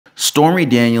Stormy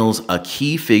Daniels, a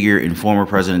key figure in former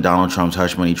President Donald Trump's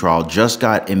hush money trial, just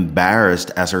got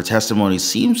embarrassed as her testimony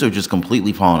seems to have just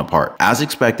completely fallen apart. As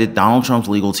expected, Donald Trump's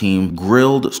legal team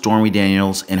grilled Stormy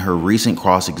Daniels in her recent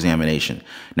cross-examination.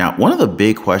 Now, one of the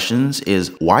big questions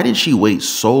is, why did she wait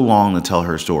so long to tell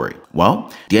her story?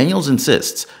 Well, Daniels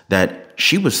insists that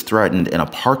she was threatened in a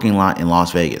parking lot in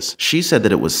Las Vegas. She said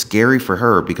that it was scary for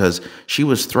her because she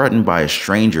was threatened by a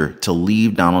stranger to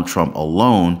leave Donald Trump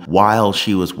alone while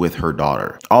she was with her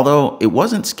daughter. Although it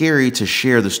wasn't scary to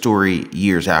share the story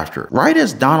years after, right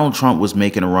as Donald Trump was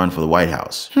making a run for the White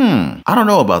House. I don't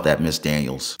know about that, Miss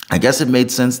Daniels. I guess it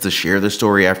made sense to share the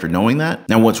story after knowing that.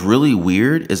 Now, what's really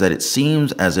weird is that it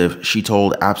seems as if she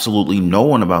told absolutely no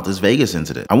one about this Vegas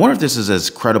incident. I wonder if this is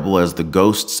as credible as the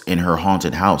ghosts in her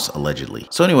haunted house, allegedly.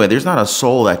 So anyway, there's not a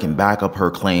soul that can back up her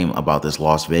claim about this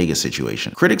Las Vegas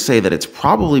situation. Critics say that it's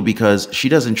probably because she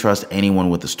doesn't trust anyone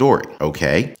with the story.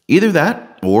 Okay, either that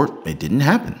or it didn't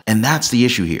happen. And that's the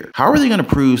issue here. How are they going to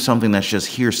prove something that's just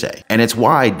hearsay? And it's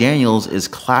why Daniels is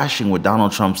clashing with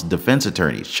Donald Trump's defense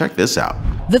attorneys. Check this out.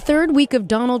 The third week of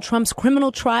Donald Trump's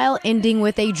criminal trial ending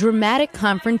with a dramatic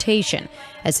confrontation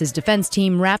as his defense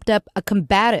team wrapped up a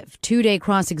combative two-day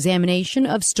cross-examination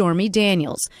of Stormy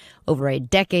Daniels over a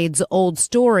decades-old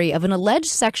story of an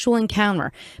alleged sexual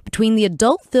encounter between the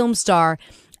adult film star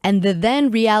and the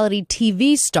then reality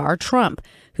TV star Trump,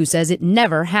 who says it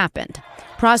never happened.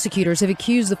 Prosecutors have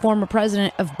accused the former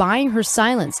president of buying her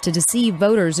silence to deceive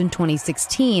voters in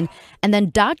 2016 and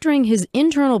then doctoring his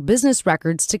internal business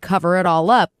records to cover it all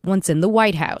up once in the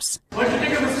White House. What do you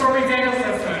think of the Stormy Daniels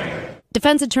testimony?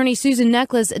 Defense attorney Susan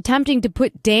Necheles attempting to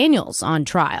put Daniels on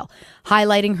trial,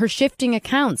 highlighting her shifting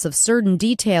accounts of certain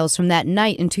details from that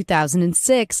night in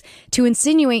 2006 to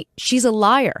insinuate she's a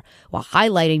liar, while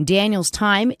highlighting Daniels'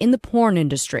 time in the porn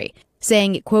industry,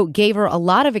 saying it, quote, gave her a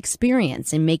lot of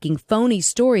experience in making phony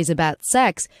stories about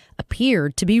sex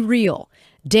appeared to be real.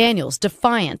 Daniels,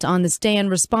 defiant on the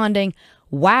stand, responding,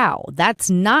 "Wow, that's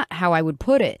not how I would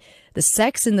put it. The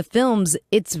sex in the films,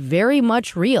 it's very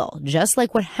much real, just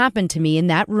like what happened to me in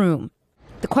that room."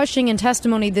 The questioning and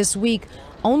testimony this week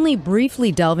only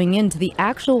briefly delving into the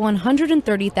actual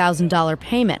 $130,000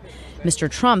 payment Mr.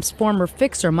 Trump's former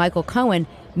fixer Michael Cohen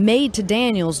made to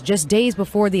Daniels just days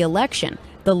before the election,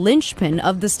 the linchpin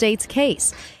of the state's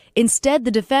case. Instead,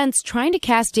 the defense trying to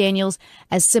cast Daniels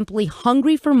as simply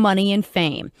hungry for money and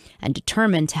fame and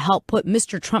determined to help put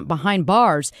Mr. Trump behind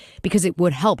bars because it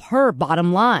would help her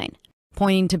bottom line,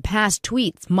 pointing to past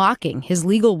tweets mocking his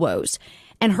legal woes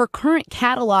and her current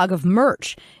catalog of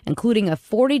merch, including a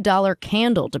 $40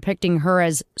 candle depicting her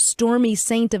as Stormy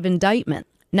Saint of Indictment.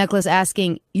 Necheles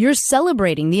asking, "You're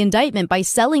celebrating the indictment by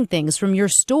selling things from your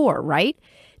store, right?"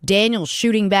 Daniels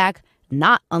shooting back,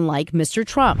 not unlike Mr.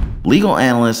 Trump. Legal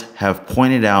analysts have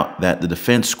pointed out that the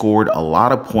defense scored a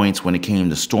lot of points when it came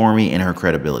to Stormy and her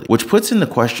credibility, which puts into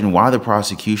question why the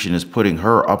prosecution is putting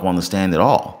her up on the stand at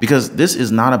all. Because this is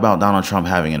not about Donald Trump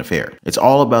having an affair. It's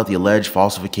all about the alleged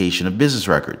falsification of business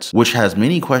records, which has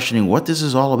many questioning what this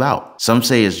is all about. Some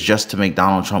say it's just to make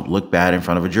Donald Trump look bad in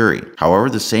front of a jury. However,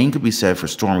 the same could be said for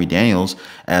Stormy Daniels,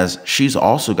 as she's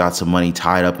also got some money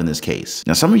tied up in this case.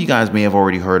 Now, some of you guys may have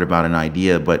already heard about an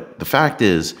idea, but the fact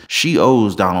is she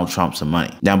owes Donald Trump some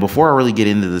money. Now, before I really get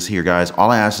into this here, guys, all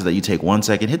I ask is that you take 1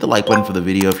 second, hit the like button for the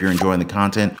video if you're enjoying the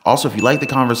content. Also, if you like the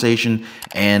conversation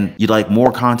and you'd like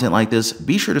more content like this,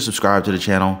 be sure to subscribe to the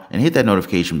channel and hit that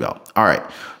notification bell. All right,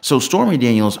 so Stormy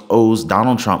Daniels owes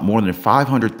Donald Trump more than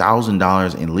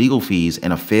 $500,000 in legal fees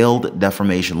in a failed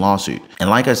defamation lawsuit. And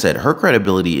like I said, her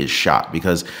credibility is shot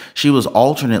because she was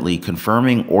alternately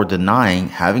confirming or denying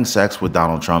having sex with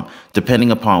Donald Trump,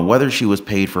 depending upon whether she was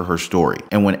paid for her story.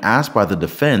 And when asked by the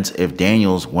defense if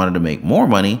Daniels wanted to make more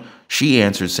money, she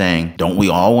answered saying, "Don't we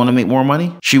all want to make more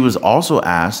money?" She was also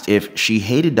asked if she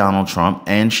hated Donald Trump,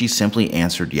 and she simply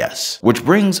answered yes, which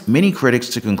brings many critics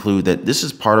to conclude that this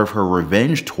is part of her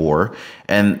revenge tour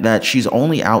and that she's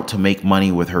only out to make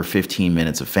money with her 15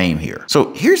 minutes of fame here.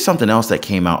 So here's something else that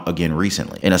came out again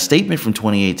recently. In a statement from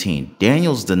 2018,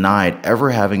 Daniels denied ever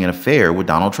having an affair with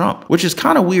Donald Trump, which is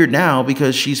kind of weird now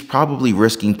because she's probably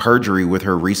risking perjury with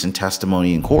her recent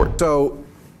testimony in court. So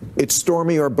it's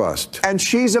Stormy or bust. And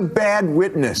she's a bad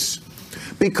witness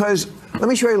because, let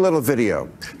me show you a little video.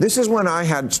 This is when I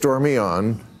had Stormy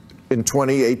on in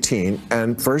 2018,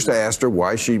 and first I asked her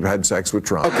why she had sex with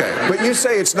Trump. Okay, but you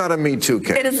say it's not a Me Too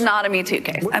case. It is not a Me Too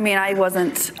case. I mean, I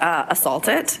wasn't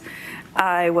assaulted.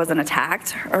 I wasn't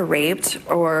attacked or raped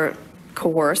or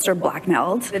coerced or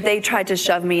blackmailed. They tried to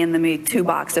shove me in the Me Too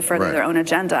box to further their own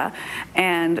agenda.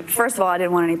 And first of all, I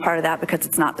didn't want any part of that because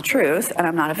it's not the truth, and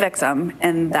I'm not a victim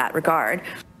in that regard.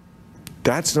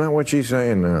 That's not what she's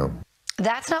saying now.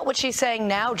 That's not what she's saying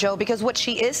now, Joe, because what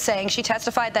she is saying, she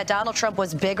testified that Donald Trump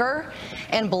was bigger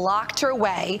and blocked her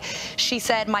way. She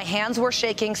said, my hands were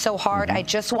shaking so hard, I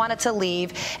just wanted to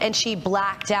leave, and she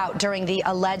blacked out during the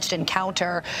alleged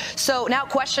encounter. So now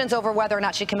questions over whether or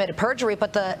not she committed perjury,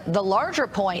 but the larger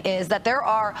point is that there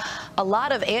are a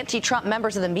lot of anti-Trump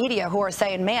members of the media who are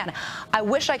saying, man, I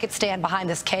wish I could stand behind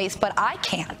this case, but I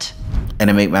can't. And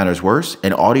to make matters worse,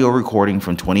 an audio recording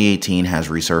from 2018 has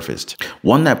resurfaced,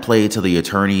 one that played to the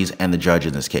attorneys and the judge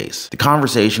in this case. The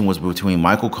conversation was between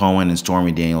Michael Cohen and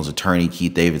Stormy Daniels' attorney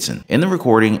Keith Davidson. In the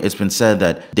recording, it's been said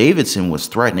that Davidson was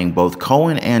threatening both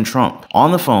Cohen and Trump.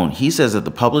 On the phone, he says that the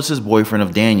publicist boyfriend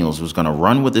of Daniels was going to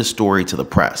run with this story to the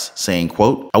press, saying,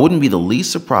 quote, I wouldn't be the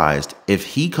least surprised if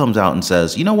he comes out and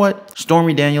says, you know what,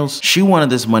 Stormy Daniels, she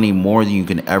wanted this money more than you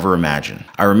can ever imagine.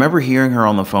 I remember hearing her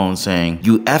on the phone saying,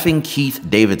 you effing Keith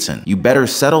Davidson, you better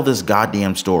settle this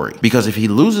goddamn story. Because if he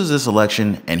loses this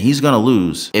election, and he's gonna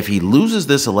lose, if he loses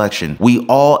this election, we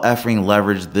all effing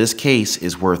leverage this case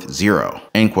is worth zero.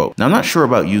 End quote. Now, I'm not sure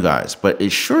about you guys, but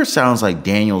it sure sounds like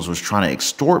Daniels was trying to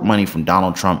extort money from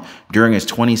Donald Trump during his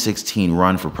 2016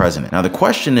 run for president. Now, the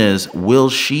question is, will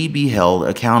she be held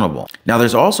accountable? Now,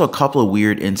 there's also a couple of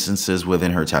weird instances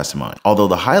within her testimony, although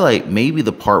the highlight may be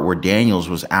the part where Daniels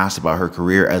was asked about her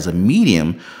career as a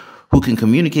medium who can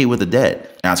communicate with the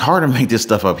dead. Now, it's hard to make this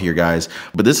stuff up here, guys,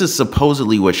 but this is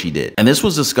supposedly what she did. And this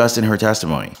was discussed in her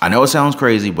testimony. I know it sounds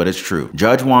crazy, but it's true.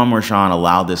 Judge Juan Merchan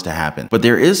allowed this to happen. But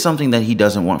there is something that he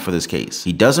doesn't want for this case.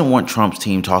 He doesn't want Trump's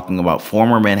team talking about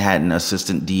former Manhattan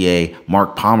Assistant DA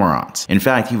Mark Pomerantz. In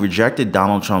fact, he rejected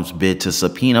Donald Trump's bid to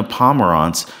subpoena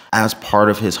Pomerantz as part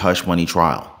of his hush money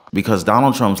trial, because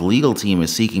Donald Trump's legal team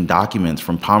is seeking documents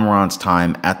from Pomerantz's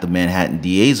time at the Manhattan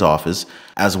DA's office,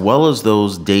 as well as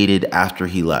those dated after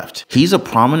he left. He's a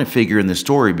prominent figure in this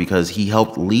story because he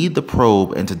helped lead the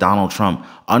probe into Donald Trump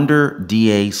under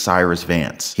DA Cyrus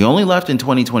Vance. He only left in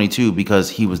 2022 because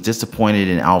he was disappointed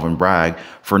in Alvin Bragg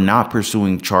for not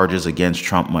pursuing charges against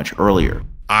Trump much earlier.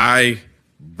 I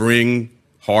bring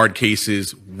hard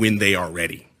cases when they are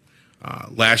ready.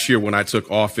 Last year when I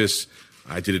took office,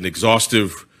 I did an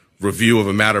exhaustive review of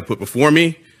a matter put before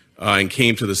me and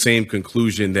came to the same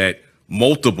conclusion that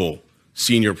multiple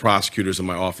senior prosecutors in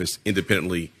my office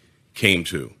independently came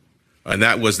to. And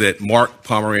that was that Mark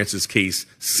Pomerantz's case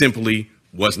simply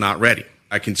was not ready.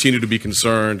 I continue to be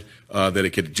concerned that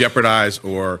it could jeopardize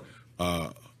or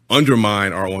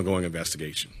undermine our ongoing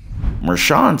investigation.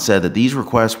 Merchan said that these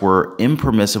requests were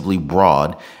impermissibly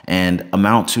broad and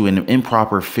amount to an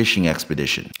improper fishing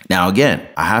expedition. Now, again,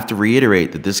 I have to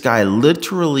reiterate that this guy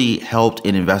literally helped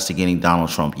in investigating Donald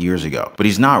Trump years ago, but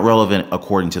he's not relevant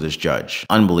according to this judge.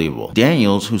 Unbelievable.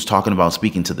 Daniels, who's talking about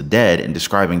speaking to the dead and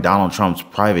describing Donald Trump's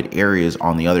private areas,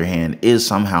 on the other hand, is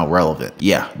somehow relevant.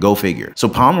 Yeah, go figure. So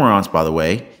Pomerantz, by the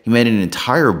way, he made an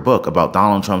entire book about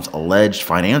Donald Trump's alleged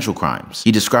financial crimes.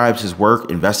 He describes his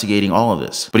work investigating all of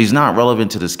this, but he's not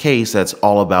relevant to this case that's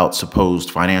all about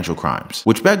supposed financial crimes.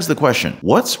 Which begs the question,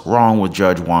 what's wrong with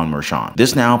Judge Juan Merchan?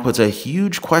 This now puts a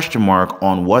huge question mark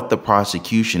on what the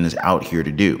prosecution is out here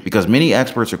to do, because many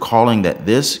experts are calling that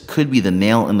this could be the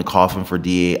nail in the coffin for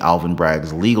DA Alvin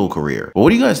Bragg's legal career. But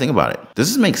what do you guys think about it? Does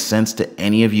this make sense to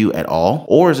any of you at all?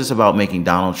 Or is this about making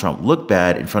Donald Trump look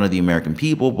bad in front of the American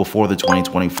people before the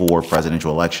 2024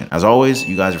 presidential election? As always,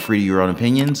 you guys are free to your own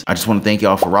opinions. I just want to thank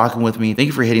y'all for rocking with me. Thank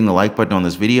you for hitting the like button on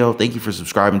this video. Thank you for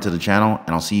subscribing to the channel,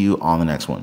 and I'll see you on the next one.